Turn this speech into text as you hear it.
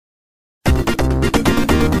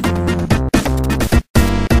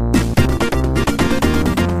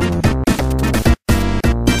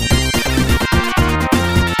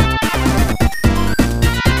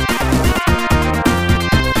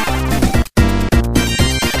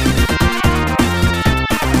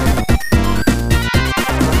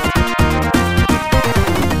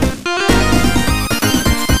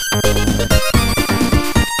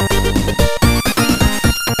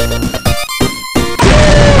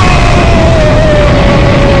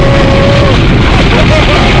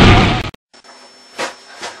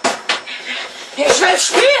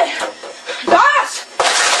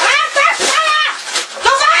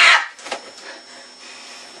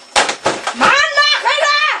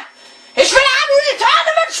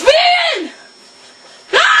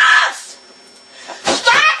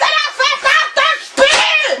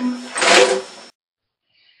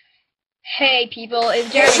people, it's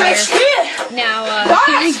Jermey here. Now,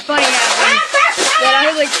 something funny happened that I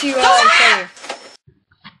would like to show you.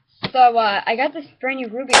 So, I got this brand new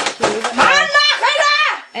Rubik's Cube,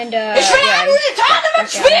 and, yeah, I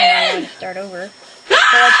wanted to start over.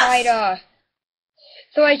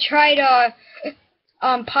 So I tried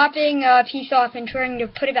popping a piece off and trying to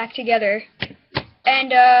put it back together.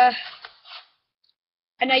 And I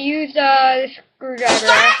used the screwdriver.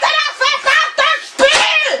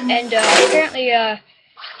 And apparently,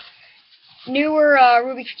 newer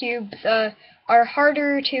Rubik's Cubes are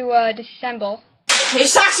harder to disassemble.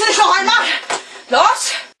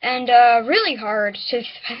 And really hard to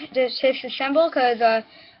disassemble because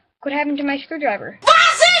what happened to my screwdriver?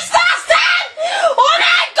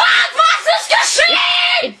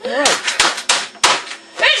 It broke.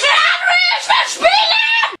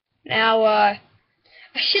 Now, I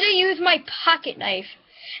should have used my pocket knife.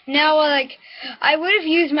 Now, like, I would have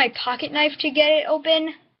used my pocket knife to get it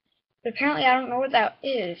open, but apparently I don't know what that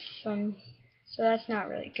is, so that's not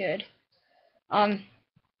really good. But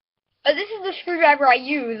this is the screwdriver I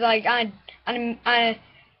use, like, on a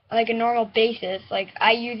normal basis. Like,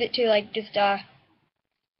 I use it to, like, just,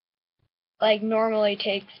 like, normally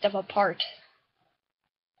take stuff apart.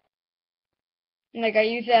 And, like, I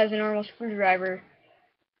use it as a normal screwdriver.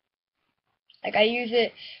 Like, I use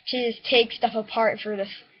it to just take stuff apart for the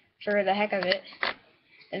heck of it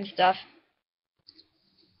and stuff.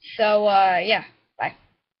 So, yeah, bye.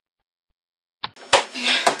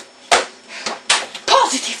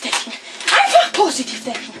 Positiv denken. Einfach positiv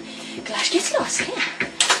denken. Gleich geht's los, ja?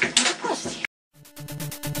 Positiv.